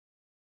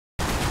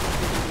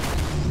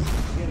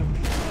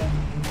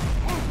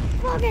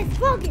Focus,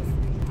 focus,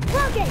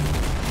 focus!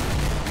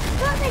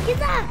 Focus,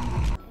 get up!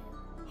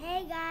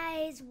 Hey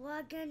guys,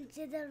 welcome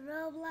to the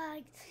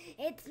Roblox.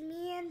 It's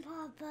me and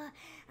Papa,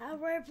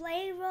 and we're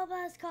playing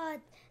Roblox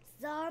called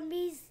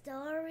Zombie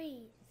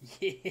Stories.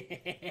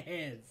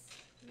 Yes!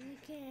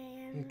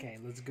 Okay,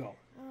 let's go.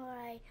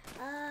 Alright,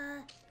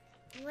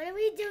 what do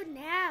we do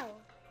now?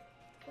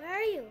 Where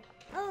are you?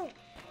 Oh,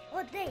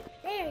 there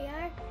you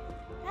are.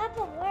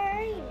 Papa, where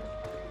are you?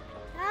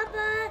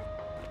 Papa,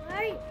 where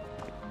are you?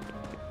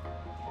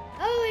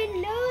 Oh, it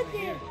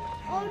loaded.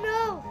 Oh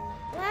no,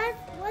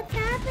 what's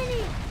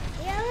happening?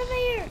 The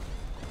elevator.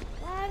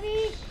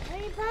 Mommy,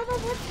 Papa,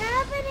 what's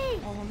happening?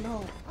 Oh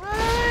no. Oh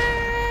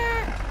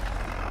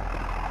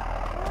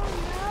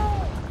no.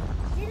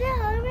 Did the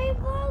elevator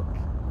broke?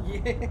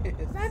 Yes.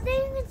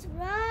 Something is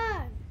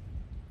wrong.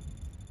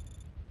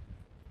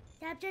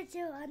 Chapter 2,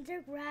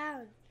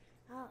 Underground.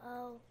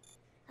 Uh-oh.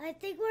 I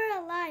think we're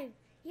alive.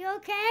 You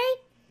okay?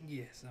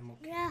 Yes, I'm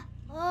okay. Yeah.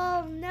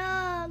 Oh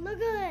no, look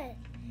at it.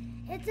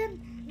 It's in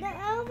the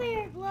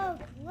elevator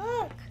broke.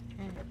 Look.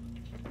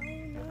 Oh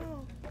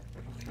no.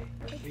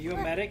 Okay. Are you a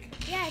medic?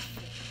 Yes.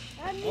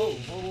 I'm me. Oh.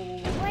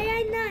 Wait,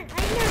 I'm not.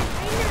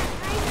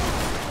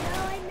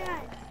 No,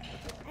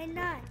 I'm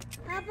not.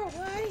 Papa,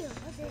 where are you?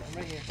 Okay. I'm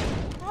right here.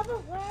 Papa,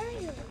 where are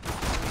you?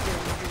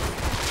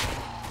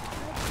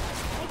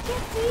 I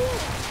can't see you.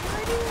 Where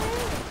are you?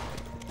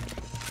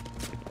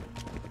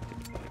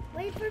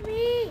 Wait for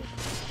me.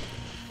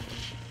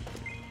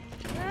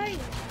 Where are you?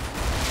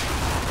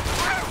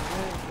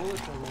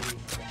 Bullets already.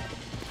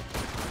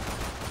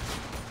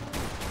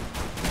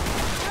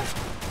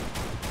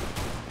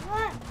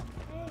 What?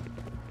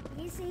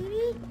 You see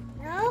me?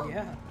 No?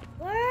 Yeah.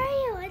 Where are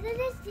you? I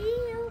didn't see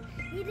you.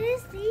 You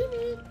didn't see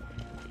me.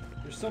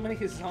 There's so many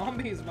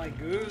zombies, my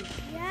goose.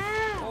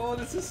 Yeah. Oh,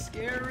 this is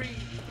scary.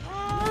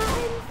 Oh,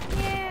 I'm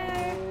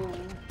scared. Oh.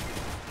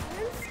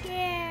 I'm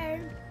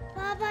scared.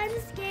 Papa, I'm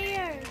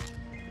scared.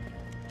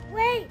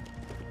 Wait,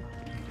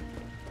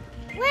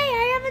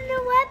 I have a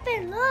new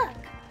weapon. Look.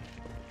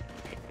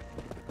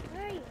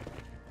 Where are you?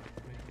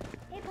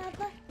 Hey,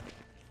 Papa.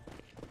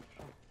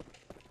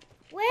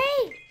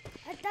 Wait,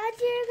 I thought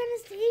you were going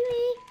to see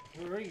me.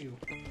 Where are you?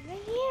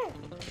 Right here.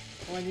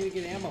 Oh, I need to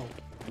get ammo.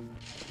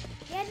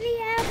 Get the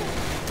ammo.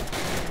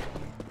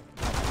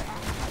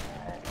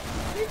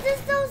 This is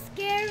so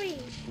scary.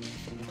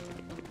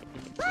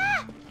 Ah!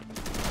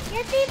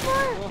 Get the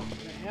bullet. Oh,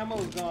 the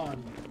ammo's gone.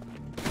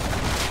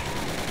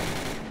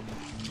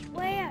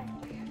 Where?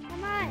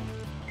 Come on.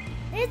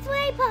 This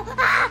way, Papa.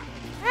 Ah!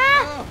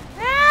 Oh.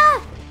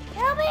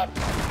 Help me. Oh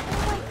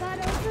my God,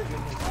 I was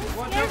scared.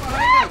 Watch out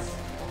behind us.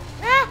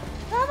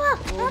 Papa.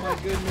 Oh my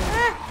goodness.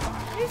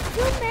 There's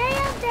too many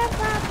of them,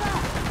 Papa.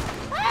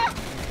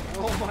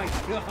 Oh my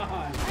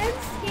God. I'm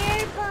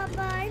scared,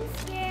 Papa. I'm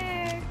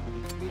scared.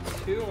 Me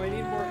too. I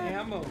need more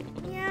ammo.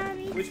 Yeah,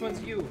 me Which too.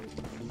 one's you?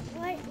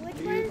 Which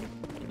You-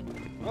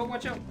 one? Oh,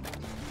 watch out.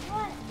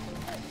 What?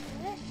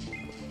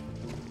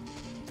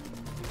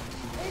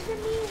 There's a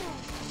new one.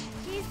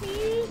 Do you see me?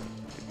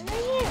 I'm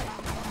right here.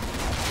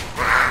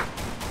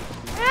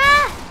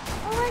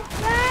 Oh my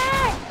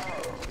God!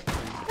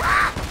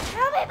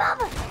 Help me,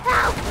 Papa!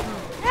 Help!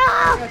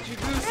 I got you,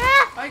 Goose.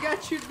 I got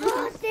you, Oh,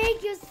 Goose. thank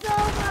you so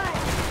much.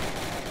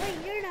 Wait,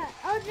 you're not.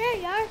 Oh, there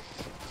you are.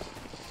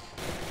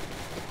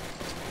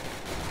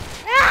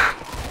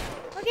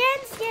 Okay,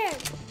 I'm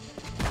scared.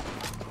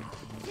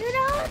 Shoot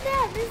all of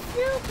them. This is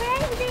too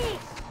crazy.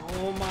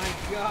 Oh my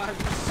God,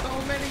 there's so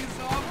many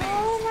zombies.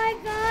 Oh my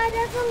God,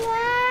 that's a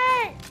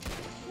lot.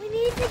 We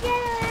need to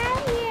get out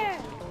of here.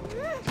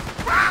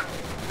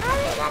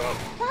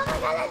 I'm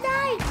gonna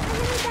die.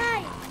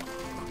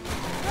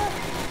 Oh,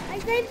 I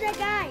saved the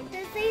guy. I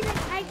saved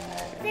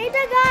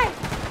the guy.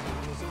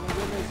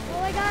 Oh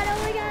my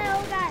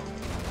God.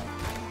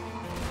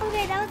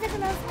 Okay, that was a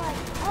close one.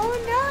 Oh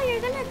no,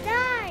 you're gonna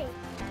die.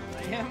 I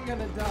am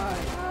gonna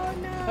die. Oh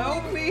no.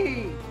 Help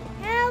me.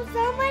 Help,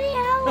 somebody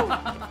help. Oh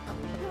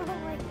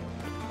my God.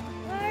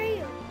 Where are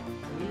you?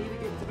 We need to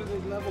get through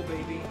this level,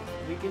 baby.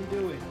 We can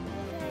do it.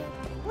 Okay.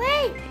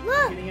 Wait,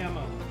 look. Getting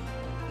ammo.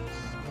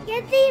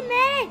 Get the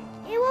medic.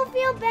 It will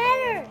feel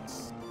better.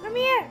 Come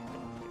here.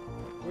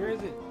 Where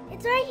is it?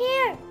 It's right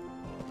here.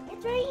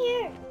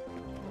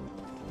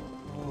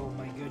 Oh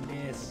my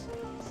goodness.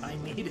 I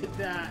needed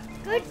that.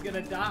 I Good. was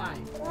gonna die.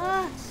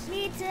 Oh,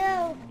 me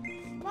too.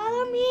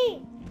 Follow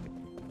me.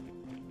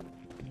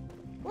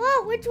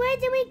 Whoa, which way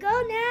do we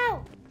go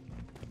now?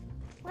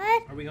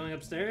 What? Are we going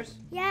upstairs?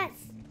 Yes.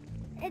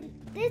 And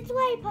this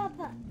way,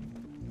 Papa.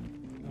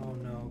 Oh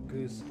no,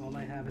 Goose. All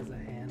I have is a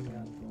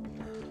handgun.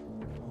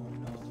 Oh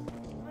no.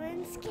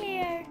 I'm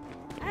scared.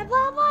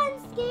 Papa, I'm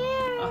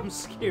scared. I'm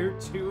scared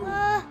too.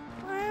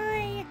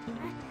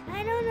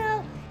 I don't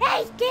know.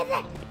 Hey, get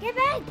back.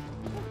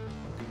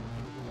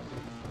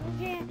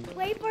 Okay,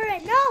 wait for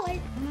it. No,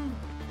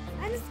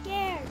 I'm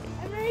scared.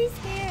 I'm really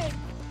scared.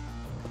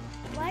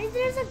 Why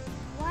there's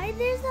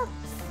a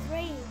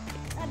flame?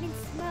 I mean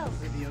smoke.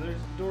 Is the other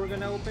door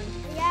gonna open?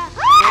 Yeah.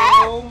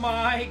 Oh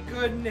my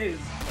goodness!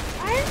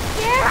 I'm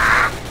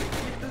scared.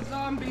 Get the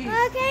zombies!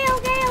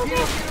 Okay.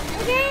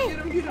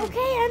 Get him.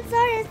 Okay, I'm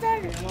sorry.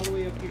 Okay, I'm all the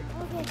way up here.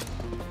 Okay.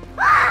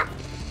 Ah!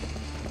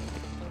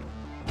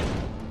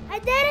 I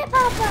did it,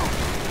 Papa.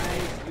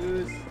 Nice,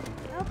 Goose.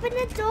 Open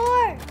the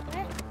door.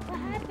 What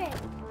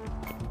happened?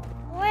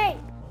 Wait.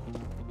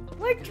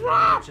 We're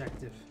trapped.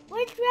 Objective.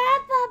 We're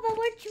trapped, Papa.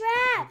 We're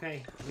trapped.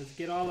 Okay, let's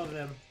get all of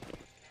them.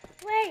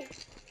 Wait.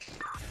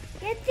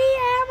 Get the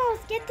ammos.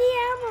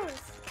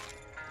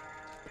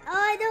 Oh,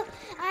 I don't.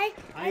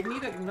 I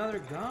need another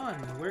gun.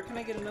 Where can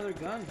I get another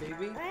gun,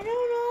 baby? I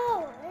don't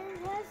know.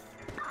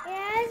 It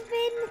has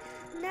been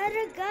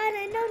another gun.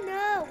 I don't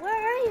know.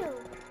 Where are you?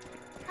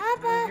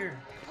 Papa. Right here.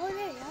 Oh,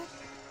 there you are.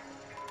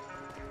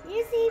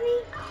 You see me?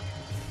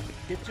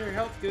 Get your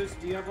health, Goose.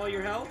 Do you have all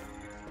your health?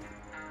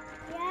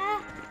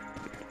 Yeah.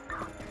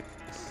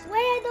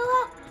 Wait,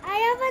 I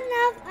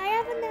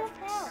have enough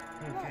health.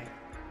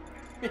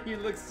 Okay. You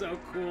look so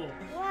cool.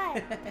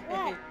 What?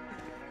 What?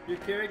 Your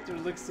character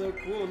looks so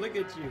cool. Look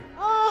at you.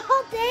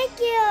 Oh, thank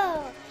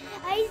you.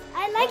 I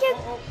like it.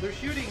 Oh, they're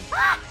shooting.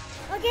 Ah!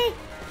 Okay.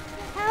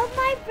 Help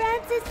my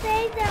friends to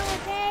save them,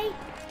 okay?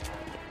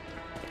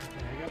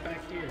 Okay, I got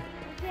back here.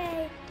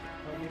 Okay.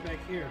 Help me back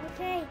here.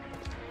 Okay.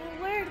 And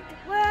where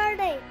are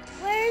they?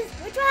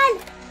 Which one?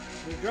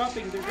 They're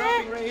dropping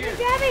right here. They're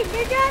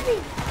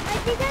dropping. I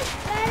think I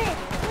got it.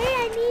 Wait,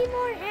 I need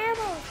more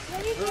ammo.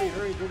 Let me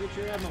Hurry, go get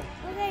your ammo.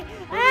 Okay.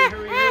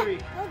 Hurry.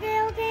 Okay.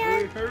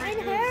 Hurry.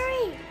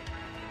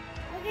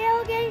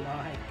 Okay. My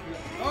God.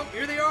 Oh,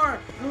 here they are.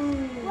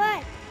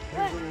 What?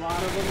 There's a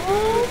lot of them.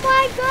 Oh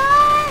my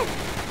God!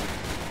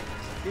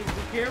 Please be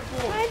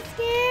careful. I'm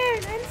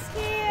scared.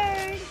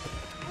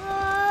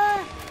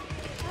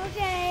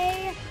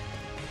 Okay.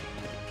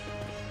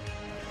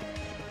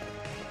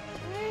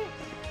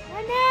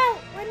 What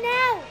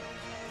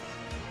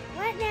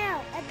now?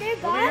 Are they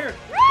gone?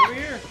 Over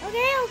here.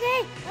 Okay.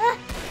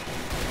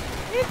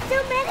 There's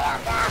too many of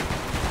them.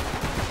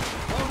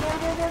 Oh, more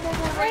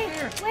right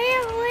there.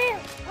 Where?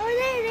 Oh,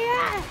 there they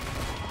are.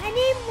 I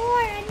need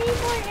more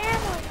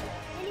ammo.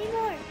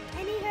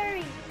 I need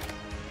hurry.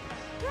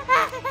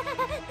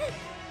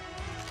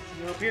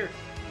 They're up here.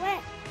 What?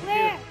 Up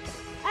Where? here.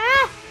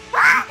 Ah!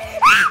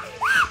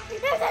 They're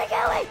gonna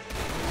kill me.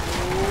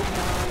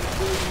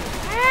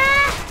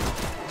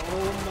 Oh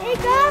my They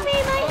God. got me,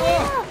 my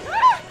hero.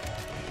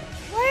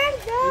 Where are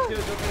those?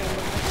 It's okay.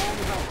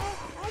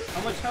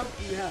 How much health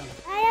do you have?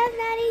 I have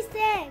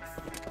 96.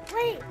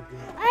 Wait,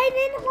 I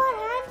need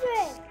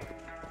 100.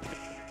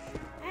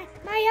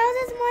 My health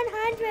is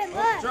 100. Oh,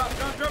 Look.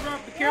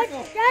 drop. Be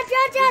careful. Drop.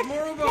 There's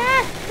more of them. Die.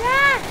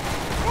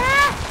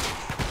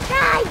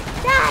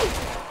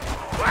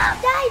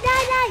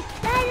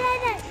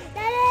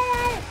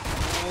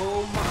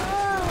 Oh my.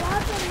 Oh,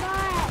 that's a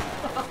lot.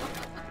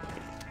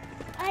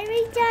 I'm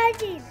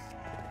recharging.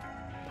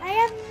 I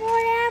have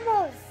more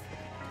ammos.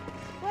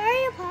 Where are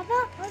you, Papa?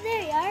 Oh,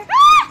 there you are.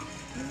 Ah!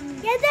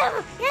 Get them!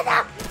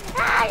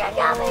 Ah, you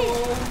got me!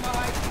 Oh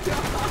my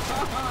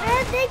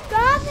God. They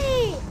got me!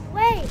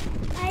 Wait,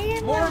 I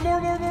didn't More.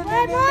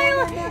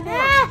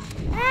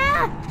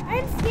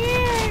 I'm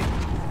scared.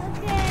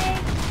 Okay.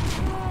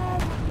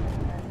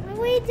 What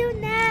do we do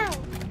now?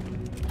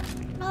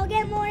 I'll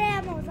get more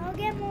ammos.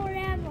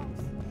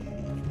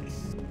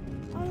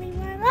 Only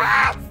one.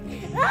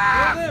 Kill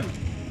them.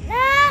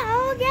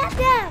 I'll get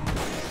them.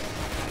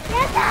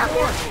 There's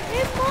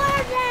more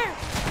of them.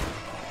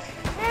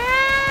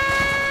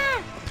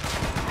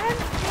 I'm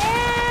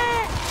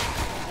scared.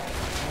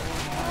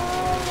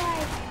 Oh my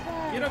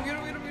God. Get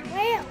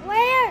him.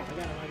 Where? I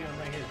got him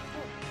right here.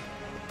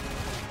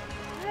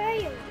 Where are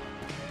you?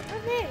 Oh,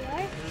 there you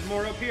are. There's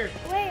more up here.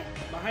 Where?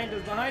 Behind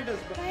us.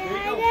 There you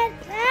Behind go. it.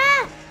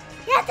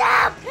 Get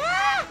them!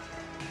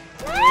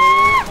 Oh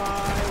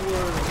my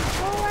word.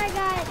 Oh my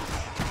God.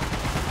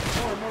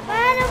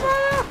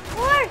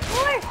 More.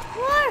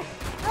 More.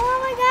 Oh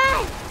my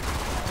God.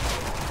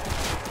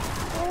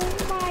 Oh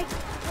my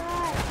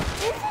God.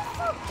 This is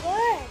so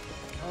good.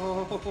 Oh.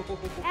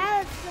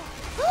 Alex.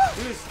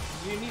 Goose,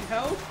 do you need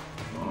help?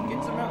 Get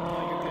some help. Oh,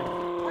 you're good.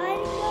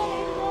 I'm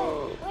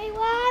good. Wait,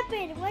 what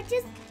happened? What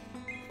just...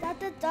 Is that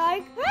the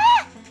dark?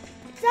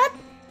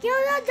 Kill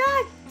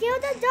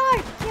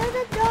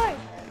the dark.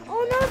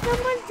 Oh no,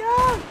 someone's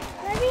down.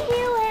 Let me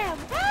heal him.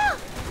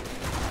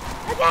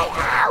 Okay,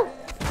 ow!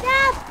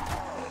 Stop!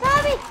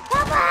 Help me!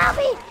 Papa,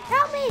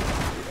 help me!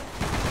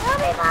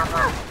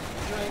 Papa!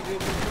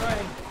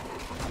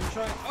 I'm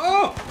trying.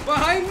 Oh!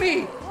 Behind me!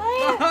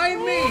 Where?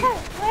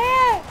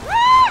 Where?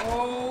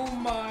 Oh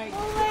my.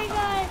 Oh my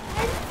God,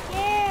 I'm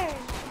scared.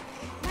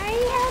 My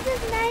health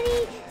is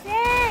 96.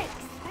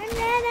 I'm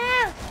ran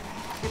out.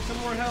 Get some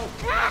more health.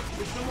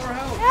 Get some more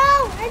health.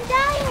 No, I'm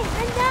dying.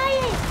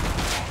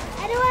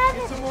 I don't have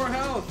Get it. some more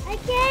health. I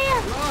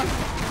can't. Run.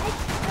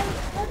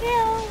 Okay,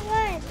 oh,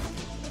 what?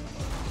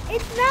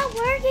 It's not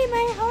working.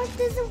 My health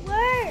doesn't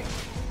work.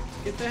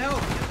 Get the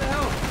health.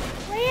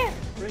 Where?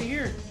 Right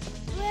here.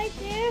 Right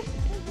there?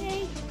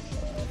 Okay.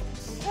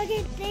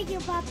 Okay, thank you,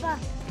 Papa.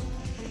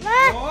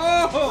 Look!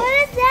 Oh! What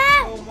is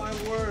that? Oh my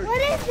word.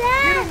 What is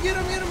that? Get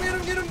him.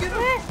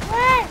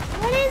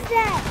 What What is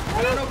that?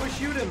 I don't know, but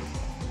shoot him.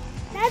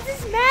 That's a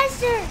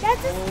smasher.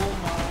 That's a. Oh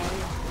my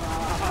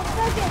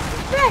god. Okay.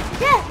 Right.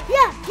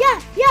 Yeah.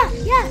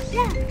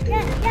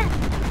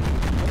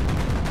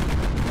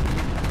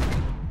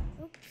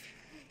 Oops.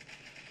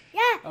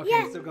 Yeah.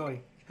 Okay, still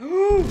going.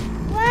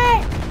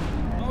 What?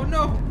 Oh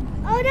no.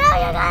 Oh no, you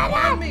got He's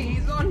it. on me.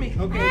 He's on me.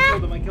 Okay, I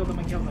killed him.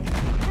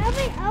 Help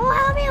me. Oh,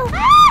 help me.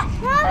 Ah!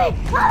 Help me.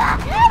 Help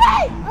me.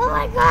 Oh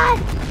my god.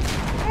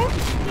 I'm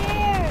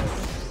scared.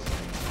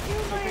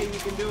 Okay, you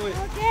can do it.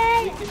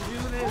 Okay. You can do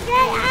this.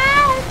 Okay.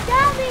 Ah, it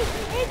got me.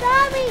 It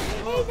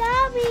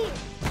got me.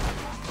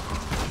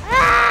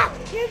 Ah,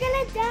 you're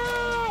gonna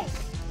die.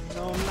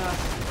 No, I'm not.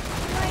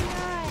 Why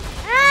not?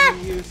 Ah,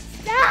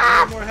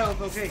 stop. Get more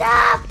health, okay.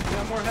 Stop.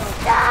 Get more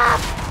health. Stop.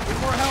 Get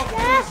more health,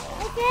 Stop. Goose.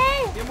 Okay.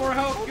 Get more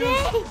health,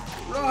 Okay. Goose.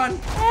 Run.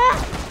 Ah,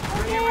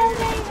 okay. Where?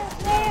 Okay. Get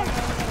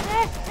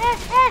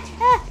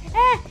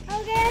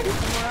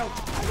some more health.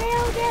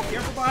 Okay.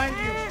 Careful behind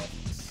you.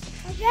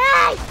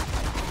 Okay.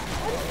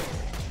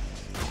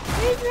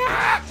 Please,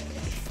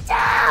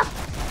 stop.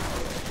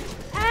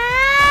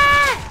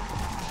 Ah.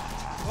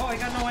 Oh, I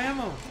got no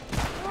ammo. Oh,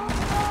 I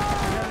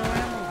got no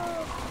ammo.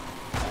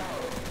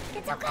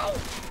 it's okay.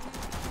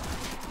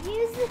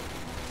 Use it.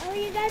 Oh,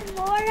 you got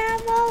more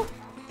ammo?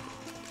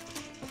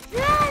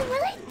 Yeah, I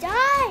really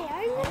die.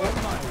 Are you Oh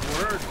my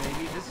word,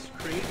 baby. This is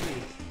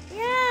crazy.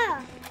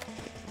 Yeah.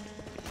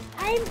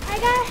 I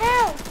got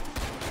health.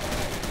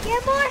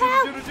 Get more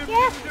health. Get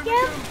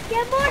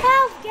more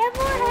health. Get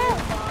more Oh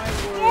health. my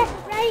word. Get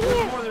right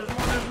here.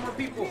 There's more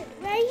people.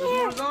 Right There's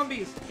here. more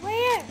zombies.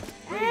 Where?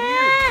 Right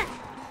here.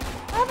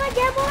 Papa,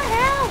 get more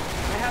health.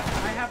 I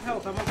have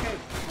health. I'm okay.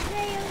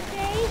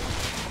 Okay.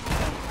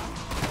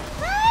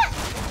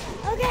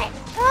 Ah! Okay.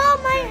 Oh,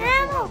 my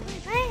ammo.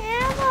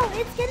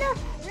 It's gonna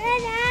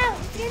run out.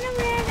 Go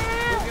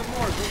get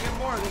more.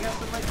 They got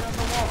some right down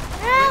the wall.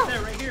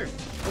 Ow. Right here.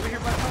 Over here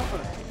by Papa.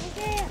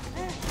 Okay.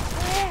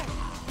 Where?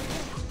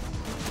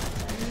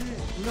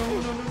 No.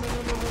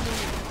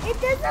 It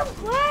doesn't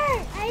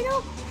work. I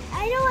don't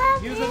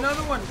have. Use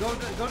another one. Go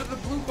to the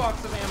blue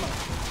box of ammo.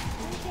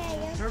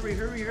 Okay. Hurry.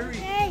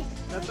 Okay.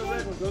 That's the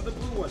red one. Go to the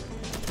blue one.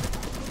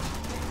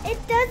 It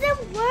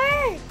doesn't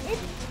work.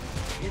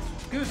 It's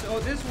Goose. Oh,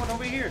 this one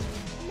over here.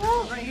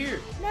 No. Right here.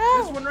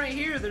 No. This one right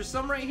here. There's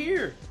some right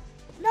here.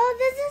 No,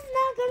 this is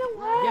not gonna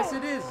work. Yes,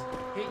 it is.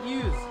 Hit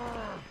use.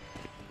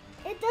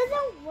 It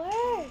doesn't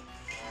work.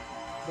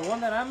 The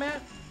one that I'm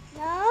at?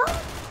 No.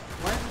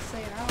 Why does it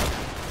say it out?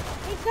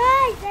 Hey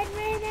guys, it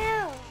ran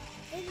out.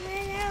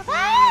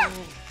 Ah!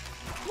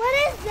 What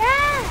is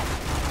that?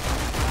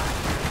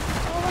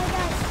 Oh my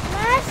god,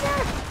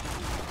 Slasher!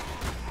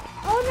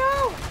 Oh no!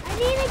 I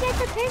need to get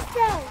the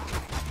pistol!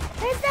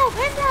 Pistol!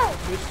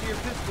 Switch to your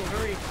pistol.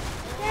 Hurry.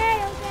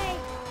 Okay.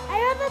 I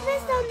have a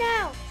pistol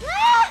now.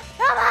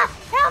 Ah!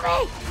 Help me!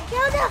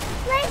 Kill the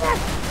flavor!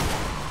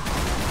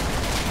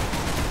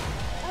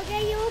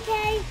 Okay, you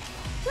okay?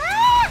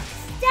 Ah!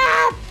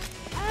 Stop!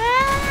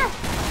 Ah!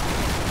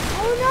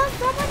 Oh no,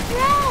 someone's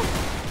drowned!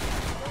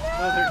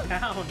 No! Oh, they're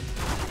down. Wait,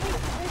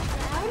 they're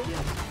drowned?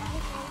 Yes.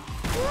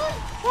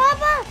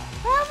 Papa!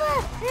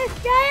 This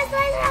giant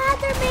laser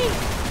after me!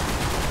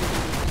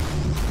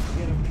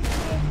 Get him.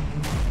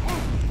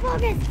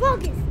 Focus!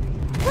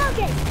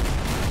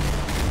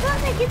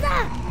 Get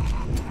up!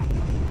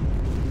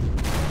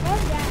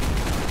 Calm down.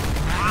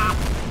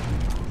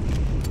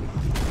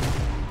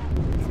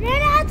 It's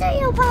right after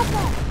you,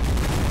 Papa!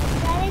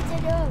 What to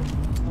do?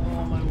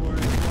 Oh my word.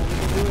 Oh, we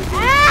can do it.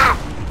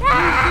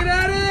 Ah! Get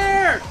out of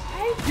there!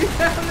 Get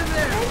out of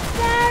there! I'm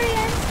sorry.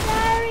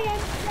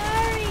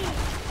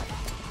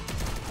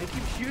 I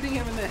keep shooting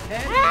him in the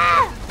head.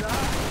 Ah! He doesn't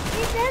die.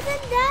 He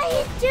doesn't die,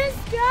 he's too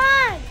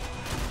strong!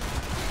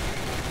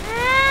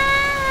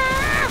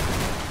 Ah!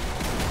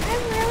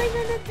 I'm really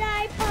gonna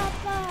die,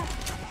 Papa!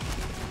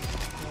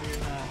 No, you're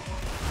not.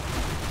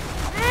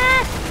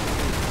 Ah!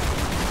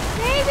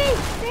 Save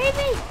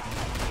me!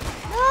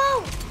 No!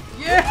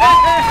 Yes! Ah!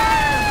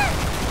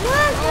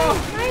 Look! Oh!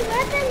 My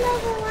weapon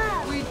level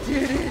up! We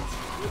did it!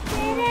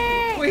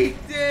 We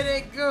did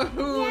it! Go!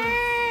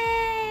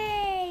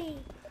 Yay!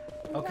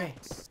 Okay.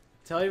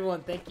 Tell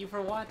everyone thank you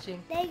for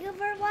watching. Thank you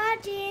for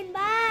watching.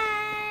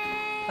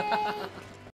 Bye!